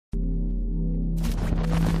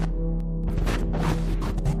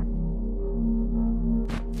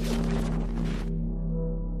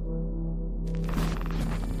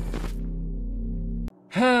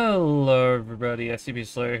Hello everybody, SCP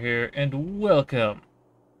Slayer here, and welcome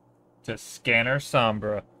to Scanner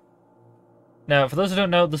Sombra. Now, for those who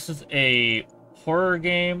don't know, this is a horror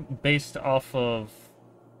game based off of,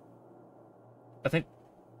 I think,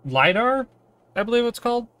 LiDAR, I believe it's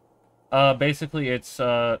called. Basically it's,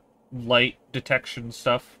 light detection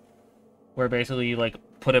stuff, where basically you, like,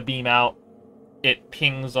 put a beam out, it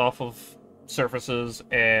pings off of surfaces,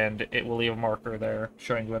 and it will leave a marker there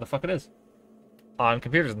showing you where the fuck it is. On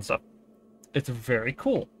computers and stuff. It's very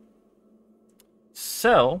cool.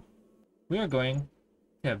 So, we are going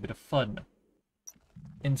to have a bit of fun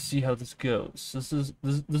and see how this goes. This is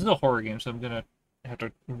a horror game, so I'm gonna have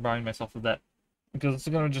to remind myself of that, because it's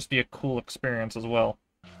gonna just be a cool experience as well.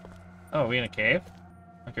 Oh, are we in a cave?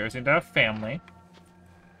 Okay, we seem to have family.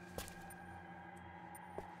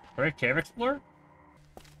 Are we a cave explorer?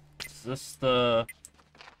 Is this the...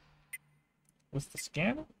 what's the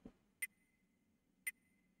scanner?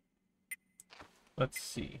 Let's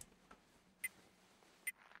see.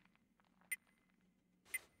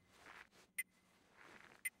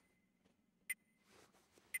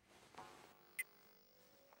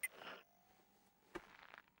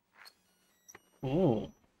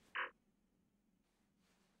 Ooh.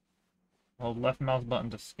 Hold left mouse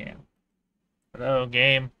button to scan. Hello,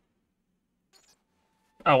 game.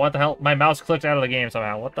 Oh, what the hell? My mouse clicked out of the game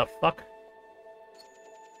somehow. What the fuck?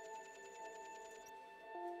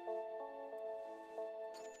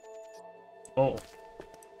 Oh.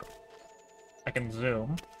 I can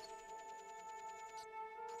zoom.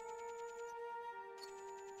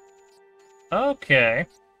 Okay.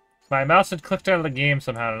 My mouse had clicked out of the game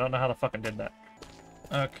somehow. I don't know how the fuck it did that.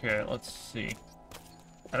 Okay, let's see.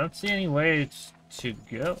 I don't see any ways to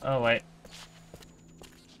go. Oh, wait.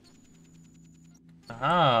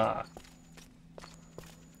 Ah.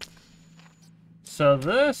 So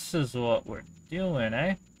this is what we're doing,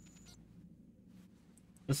 eh?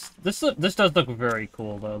 This does look very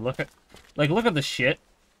cool though. Look at the shit.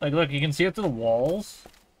 Like, look, you can see it through the walls.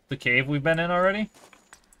 The cave we've been in already.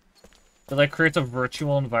 It like creates a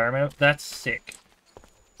virtual environment. That's sick.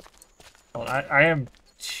 Well, I am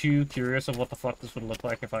too curious of what the fuck this would look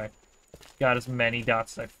like if I got as many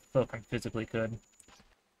dots as I fucking physically could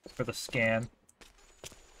for the scan.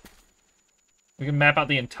 We can map out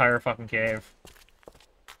the entire fucking cave.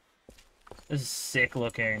 This is sick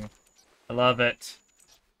looking. I love it.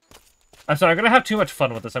 I'm sorry, I'm gonna have too much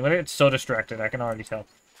fun with this. I'm gonna get so distracted, I can already tell.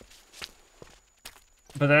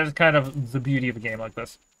 But that is kind of the beauty of a game like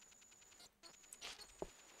this.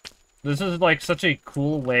 This is like such a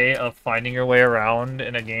cool way of finding your way around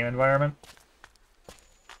in a game environment.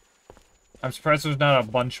 I'm surprised there's not a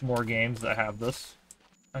bunch more games that have this.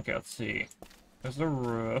 Okay, let's see. There's the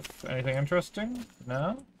roof. Anything interesting?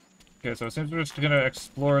 No? Okay, so it seems we're just gonna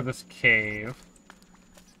explore this cave.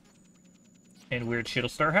 And weird shit'll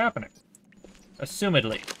start happening.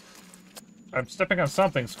 Assumedly. I'm stepping on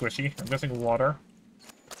something squishy. I'm guessing water.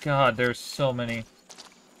 God, there's so many.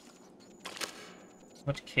 So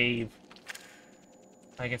much cave.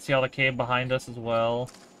 I can see all the cave behind us as well.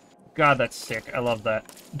 God, that's sick. I love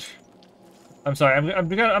that. I'm sorry. I'm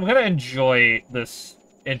gonna enjoy this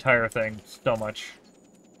entire thing so much.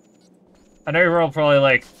 I know you're all probably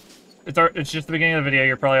like, it's just the beginning of the video.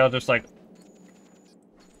 You're probably all just like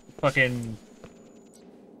fucking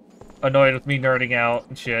annoyed with me nerding out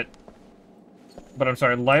and shit. But I'm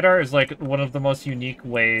sorry, LiDAR is like one of the most unique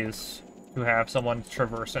ways to have someone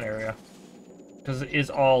traverse an area. Because it is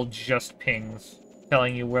all just pings,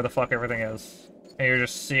 telling you where the fuck everything is. And you're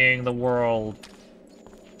just seeing the world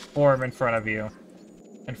form in front of you.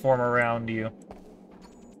 And form around you.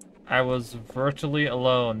 I was virtually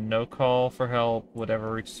alone. No call for help would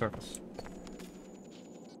ever reach surface.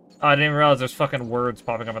 Oh, I didn't realize there's fucking words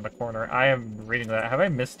popping up in the corner. I am reading that. Have I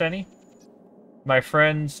missed any? My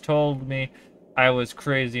friends told me I was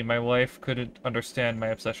crazy. My wife couldn't understand my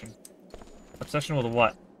obsession. Obsession with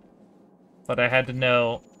what? But I had to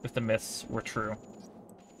know if the myths were true.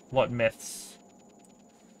 What myths?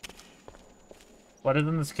 What is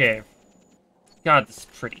in this cave? God, this is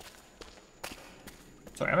pretty.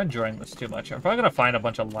 Sorry, I'm enjoying this too much. I'm probably gonna find a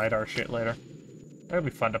bunch of LiDAR shit later. That'll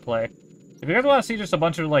be fun to play. If you guys want to see just a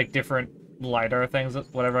bunch of, like, different LiDAR things,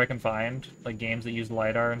 whatever I can find, like games that use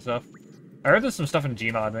LiDAR and stuff. I heard there's some stuff in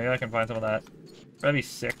Gmod. Maybe I can find some of that. That'd be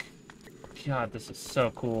sick. God, this is so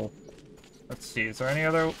cool. Let's see, is there any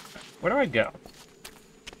other... Where do I go?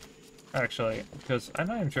 Actually, because I'm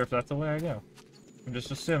not even sure if that's the way I go. I'm just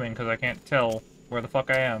assuming, because I can't tell where the fuck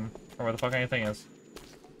I am, or where the fuck anything is.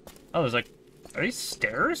 Oh, there's like... Are these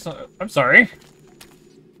stairs? I'm sorry.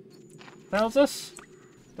 The hell is this?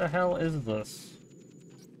 The hell is this?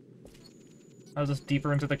 Oh, is this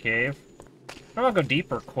deeper into the cave? I don't want to go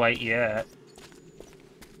deeper quite yet.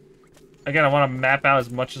 Again, I want to map out as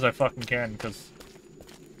much as I fucking can, because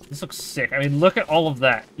this looks sick. I mean, look at all of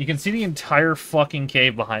that. You can see the entire fucking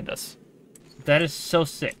cave behind us. That is so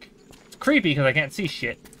sick. It's creepy because I can't see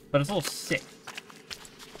shit, but it's a little sick.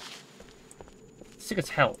 Sick as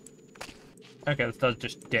hell. Okay, this does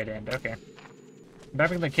just dead end. Okay.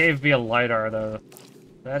 Mapping the cave via LiDAR, though.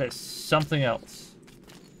 That is something else.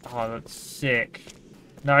 Oh, that's sick.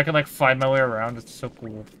 Now I can, like, find my way around. It's so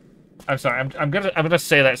cool. I'm sorry. I'm gonna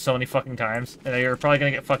say that so many fucking times, and you're probably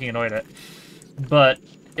gonna get fucking annoyed at it. But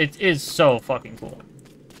it is so fucking cool.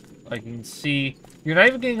 Like, you can see... You're not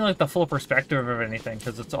even getting, like, the full perspective of anything,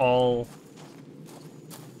 because it's all...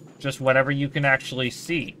 just whatever you can actually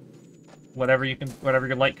see. Whatever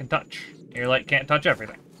your light can touch. Your light can't touch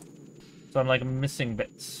everything. So I'm, like, missing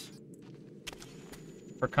bits.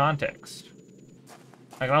 For context.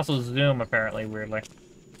 I can also zoom, apparently, weirdly.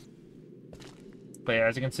 But yeah,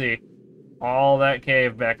 as you can see, all that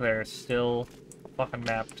cave back there is still fucking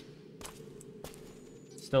mapped.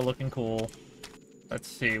 Still looking cool. Let's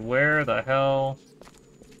see, where the hell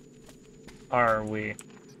are we?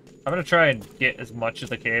 I'm gonna try and get as much of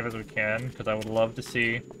the cave as we can, because I would love to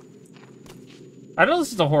see... I know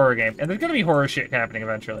this is a horror game, and there's gonna be horror shit happening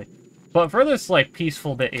eventually. But for this, like,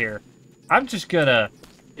 peaceful bit here, I'm just gonna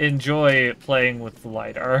enjoy playing with the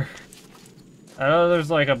LiDAR. I know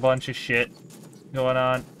there's, like, a bunch of shit going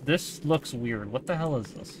on. This looks weird. What the hell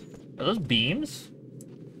is this? Are those beams?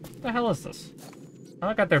 What the hell is this? I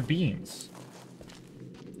don't got their beams.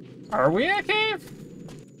 Are we in a cave?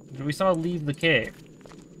 Did we somehow leave the cave?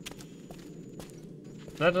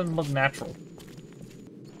 That doesn't look natural.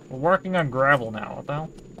 We're working on gravel now. What the hell?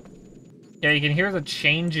 Yeah, you can hear the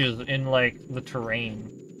changes in, like, the terrain.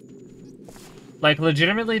 Like,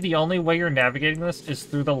 legitimately, the only way you're navigating this is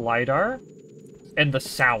through the LiDAR and the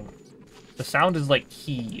sound. The sound is, like,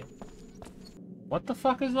 key. What the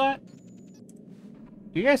fuck is that?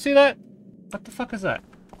 Do you guys see that? What the fuck is that?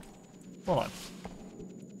 Hold on.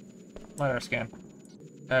 LiDAR scan.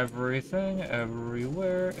 Everything,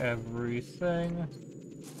 everywhere, everything.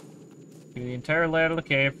 Give me the entire layout of the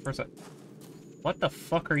cave for a sec. What the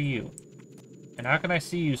fuck are you? And how can I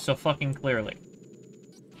see you so fucking clearly?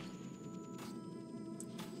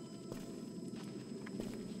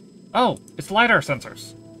 Oh, it's LiDAR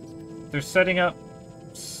sensors. They're setting up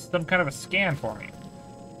some kind of a scan for me.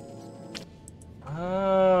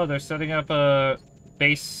 Oh, they're setting up a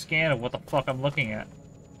base scan of what the fuck I'm looking at.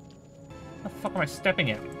 What the fuck am I stepping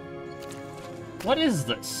in? What is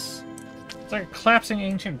this? It's like a collapsing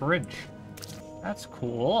ancient bridge. That's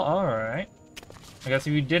cool, alright. I guess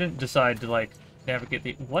if you didn't decide to, like, navigate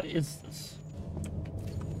the... What is this?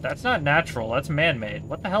 That's not natural, that's man-made.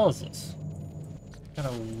 What the hell is this? Kind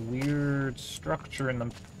of weird structure in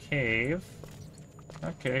the cave.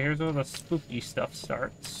 Okay, here's where the spooky stuff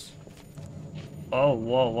starts. Oh,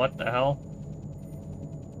 whoa, what the hell?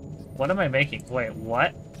 What am I making? Wait,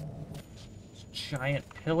 what? There's giant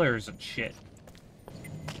pillars and shit.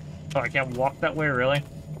 Oh, I can't walk that way, really?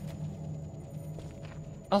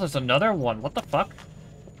 Oh, there's another one. What the fuck?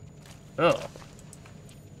 Ugh.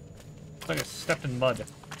 Looks like I stepped in mud.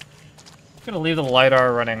 I'm gonna leave the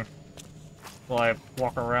LiDAR running while I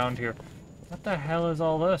walk around here. What the hell is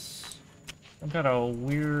all this? Some kind of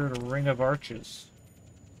weird ring of arches.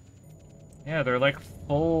 Yeah, they're like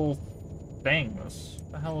full things.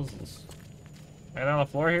 What the hell is this? Right on the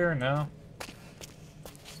floor here? No.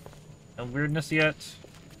 No weirdness yet.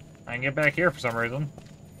 I can get back here for some reason.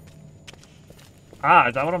 Ah,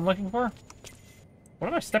 is that what I'm looking for? What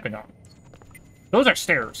am I stepping on? Those are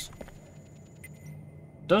stairs.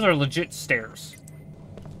 Those are legit stairs.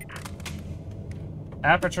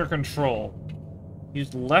 Aperture control.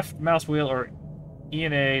 Use left mouse wheel or E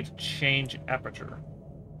and A to change aperture.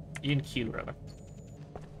 E and Q, rather.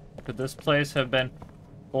 Could this place have been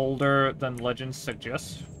older than legends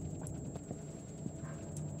suggest?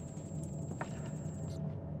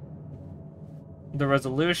 The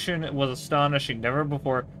resolution was astonishing. Never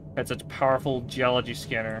before had such powerful geology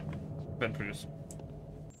scanner been produced.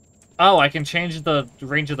 Oh, I can change the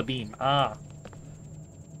range of the beam. Ah.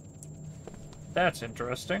 That's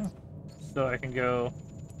interesting. So I can go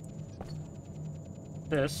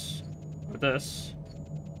this or this.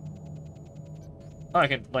 Oh, I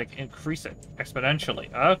can, like, increase it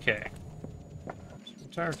exponentially. Okay.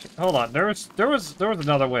 Hold on. There was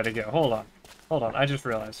another way to go. Hold on. Hold on. I just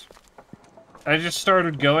realized. I just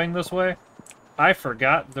started going this way. I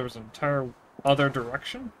forgot there was an entire other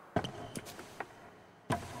direction.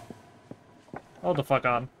 Hold the fuck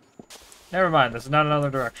on. Never mind, this is not another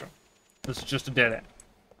direction. This is just a dead end.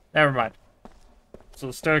 Never mind. So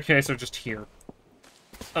the staircase are just here.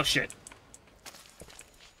 Oh shit.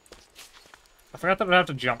 I forgot that I'd have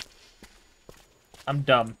to jump. I'm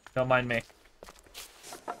dumb. Don't mind me.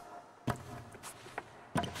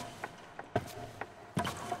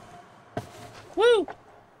 Woo!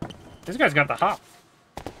 This guy's got the hop.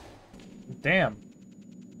 Damn.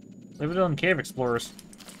 Leave it on Cave Explorers.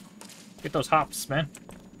 Get those hops, man.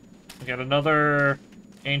 We got another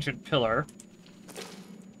ancient pillar.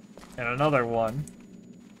 And another one.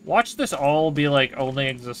 Watch this all be, like, only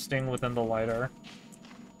existing within the lighter.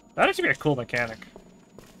 That actually be a cool mechanic.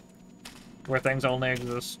 Where things only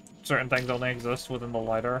exist, certain things only exist within the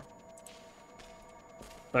lighter.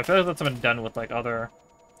 But I feel like that's been done with, like, other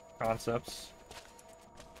concepts.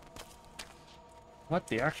 What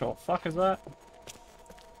the actual fuck is that?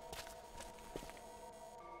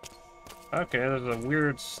 Okay, there's a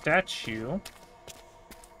weird statue.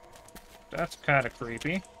 That's kind of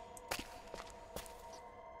creepy.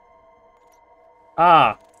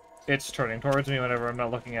 Ah! It's turning towards me whenever I'm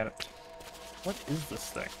not looking at it. What is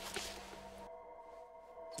this thing?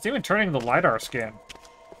 It's even turning the LiDAR scan.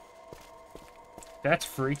 That's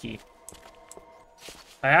freaky.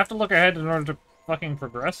 I have to look ahead in order to fucking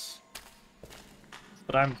progress.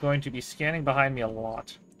 But I'm going to be scanning behind me a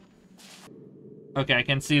lot. Okay, I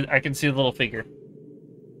can see the little figure.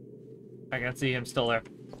 I can see him still there.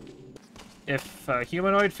 If a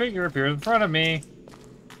humanoid figure appears in front of me,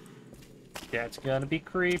 that's gonna be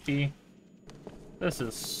creepy. This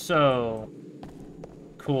is so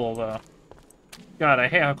cool, though. God, I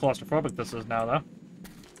hate how claustrophobic this is now, though.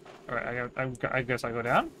 Alright, I guess I go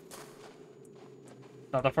down?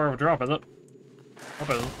 Not that far of a drop, is it? Hope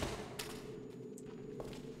it isn't.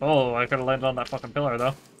 Oh, I could have landed on that fucking pillar,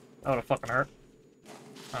 though. That would have fucking hurt.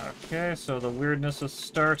 Okay, so the weirdness has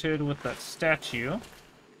started with that statue.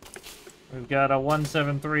 We've got a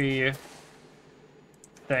 173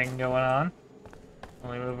 thing going on.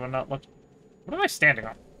 Only we're not looking. What am I standing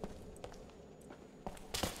on?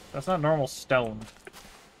 That's not normal stone.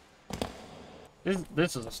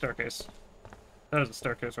 This is a staircase. That is a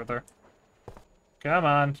staircase right there. Come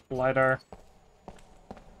on, LiDAR.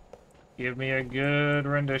 Give me a good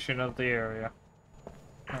rendition of the area.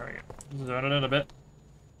 There we go. Zone it in a bit.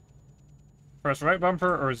 Press right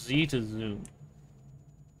bumper or Z to zoom.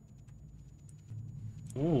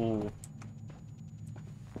 Ooh.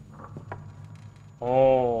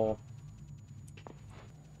 Oh.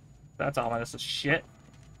 That's ominous as shit.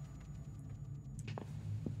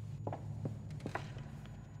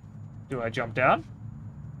 Do I jump down?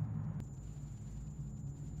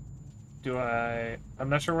 Do I... I'm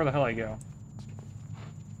not sure where the hell I go.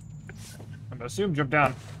 I'm gonna assume jump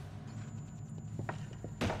down.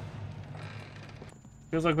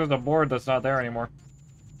 Feels like there's a board that's not there anymore.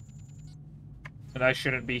 And I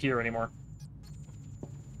shouldn't be here anymore.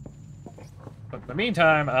 But in the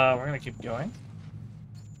meantime, we're gonna keep going.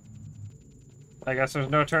 I guess there's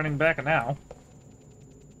no turning back now.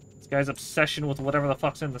 This guy's obsession with whatever the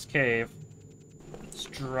fuck's in this cave. It's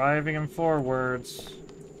driving him forwards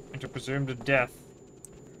into presumed death.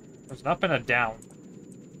 There's an up and a down.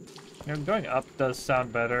 You know, going up does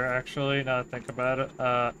sound better, actually, now that I think about it.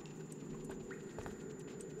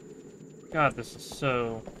 God, this is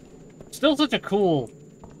so... Still such a cool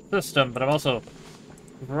system, but I'm also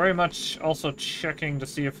very much also checking to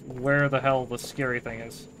see if where the hell the scary thing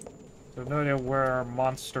is. I have no idea where our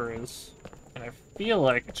monster is. And I feel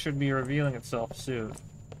like it should be revealing itself soon.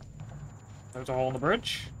 There's a hole in the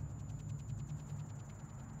bridge.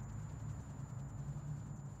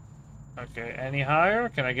 Okay, any higher?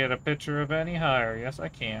 Can I get a picture of any higher? Yes, I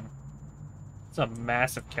can. It's a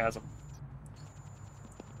massive chasm.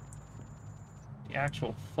 The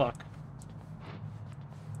actual fuck.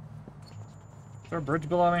 Is there a bridge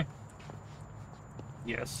below me?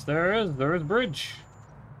 Yes, there is. There is a bridge.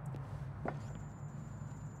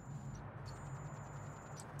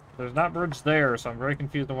 There's not bridge there, so I'm very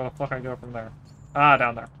confused on where the fuck I go from there. Ah,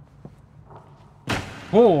 down there.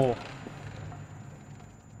 Oh!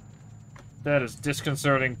 That is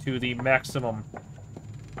disconcerting to the maximum.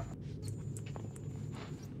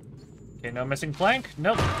 Okay, no missing plank?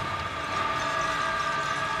 Nope.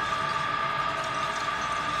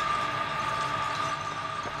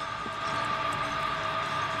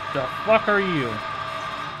 The fuck are you?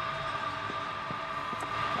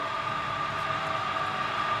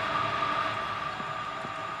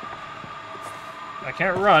 I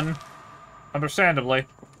can't run. Understandably.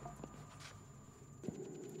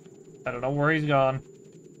 I don't know where he's gone.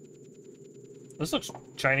 This looks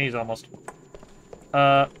Chinese almost.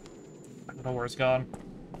 I don't know where it's gone.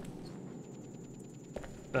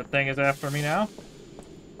 That thing is after me now.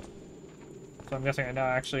 So I'm guessing I now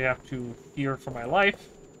actually have to fear for my life.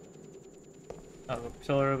 Oh, the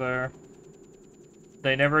pillar there.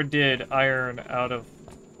 They never did iron out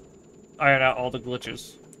all the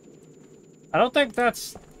glitches. I don't think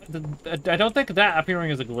that's... I don't think that appearing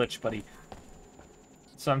is a glitch, buddy.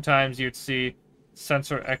 Sometimes you'd see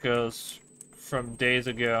sensor echoes from days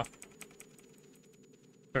ago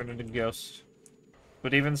turn into ghosts.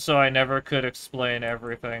 But even so, I never could explain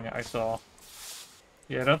everything I saw.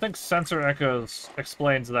 Yeah, I don't think sensor echoes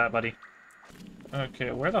explains that, buddy.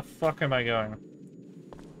 Okay, where the fuck am I going?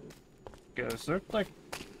 Okay, is there, like...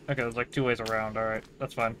 Okay, there's, like, 2 ways around. Alright,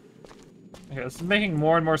 that's fine. Okay, this is making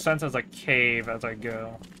more and more sense as I cave as I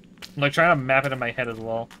go. I'm, like, trying to map it in my head as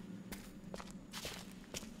well.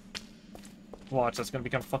 Watch, that's gonna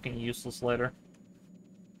become fucking useless later.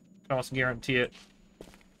 I can almost guarantee it.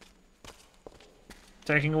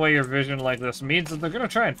 Taking away your vision like this means that they're gonna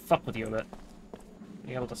try and fuck with you a bit.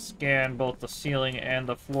 Being able to scan both the ceiling and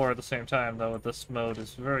the floor at the same time, though, with this mode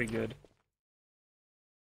is very good.